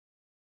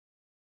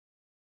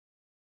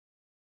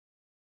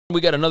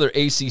We got another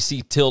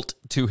ACC tilt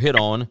to hit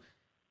on.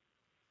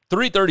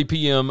 3:30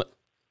 p.m.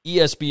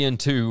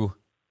 ESPN2,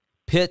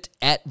 Pitt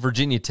at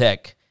Virginia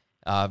Tech.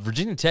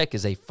 Virginia Tech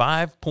is a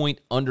 5-point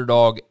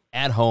underdog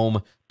at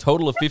home,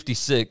 total of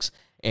 56.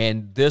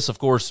 And this, of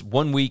course,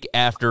 1 week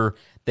after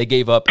they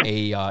gave up an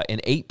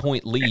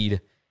 8-point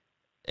lead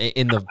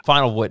in the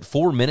final,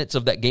 4 minutes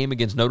of that game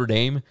against Notre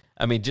Dame.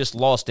 I mean, just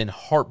lost in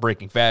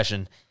heartbreaking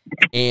fashion.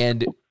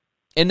 And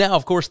now,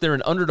 of course, they're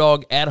an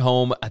underdog at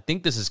home. I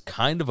think this is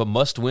kind of a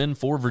must-win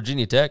for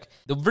Virginia Tech.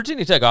 The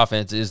Virginia Tech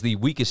offense is the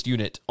weakest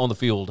unit on the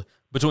field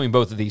between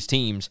both of these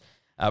teams.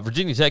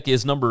 Virginia Tech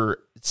is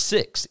number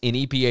 6 in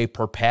EPA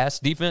per pass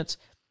defense.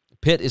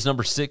 Pitt is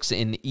number 6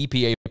 in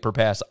EPA per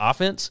pass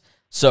offense.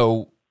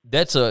 So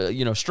that's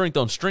a strength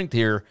on strength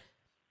here.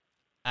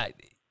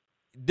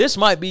 This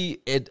might be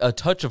a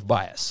touch of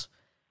bias,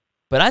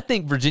 but I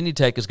think Virginia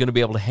Tech is going to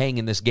be able to hang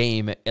in this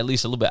game at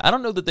least a little bit. I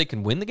don't know that they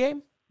can win the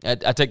game. I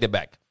take that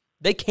back.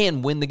 They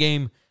can win the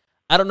game.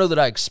 I don't know that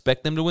I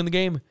expect them to win the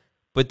game,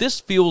 but this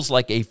feels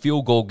like a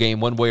field goal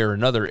game one way or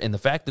another, and the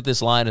fact that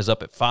this line is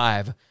up at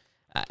 5,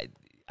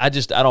 I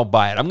don't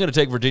buy it. I'm going to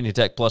take Virginia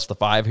Tech plus the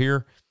 5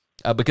 here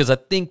because I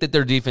think that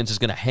their defense is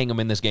going to hang them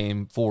in this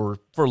game for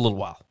a little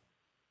while.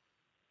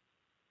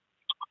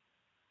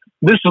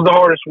 This is the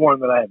hardest one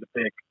that I had to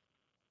pick.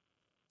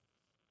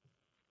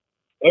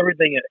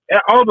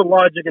 All the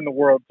logic in the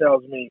world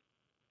tells me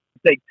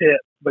to take Pitt,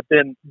 but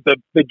then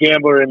the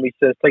gambler in me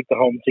says take the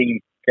home team,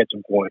 catch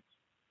some points.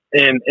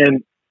 And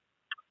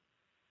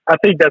I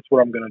think that's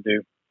what I'm going to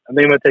do. I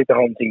think I'm going to take the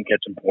home team,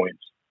 catch some points.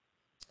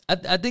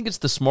 I think it's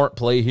the smart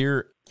play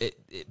here.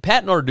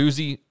 Pat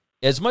Narduzzi,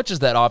 as much as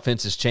that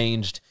offense has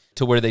changed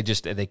to where they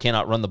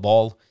cannot run the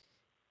ball,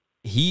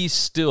 he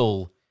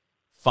still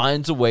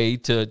finds a way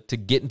to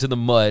get into the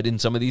mud in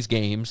some of these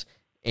games,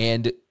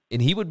 and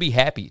he would be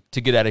happy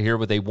to get out of here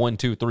with a 1,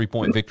 2,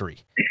 3-point victory.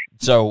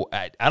 So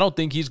I don't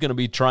think he's going to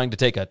be trying to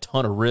take a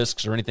ton of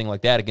risks or anything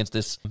like that against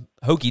this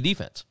Hokie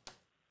defense.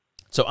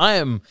 So I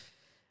am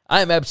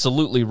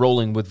absolutely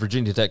rolling with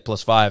Virginia Tech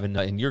plus 5,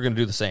 and you're going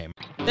to do the same.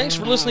 Thanks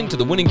for listening to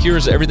the Winning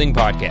Cures Everything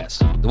podcast.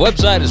 The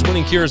website is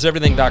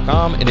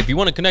winningcureseverything.com, and if you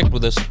want to connect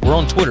with us, we're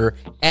on Twitter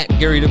at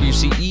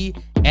GaryWCE,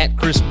 at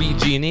Chris B.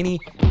 Giannini,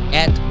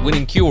 at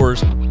Winning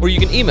Cures, or you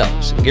can email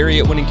us, Gary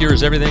at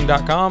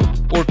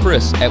winningcureseverything.com or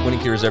Chris at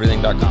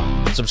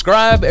winningcureseverything.com.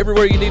 Subscribe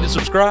everywhere you need to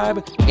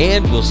subscribe,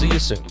 and we'll see you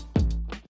soon.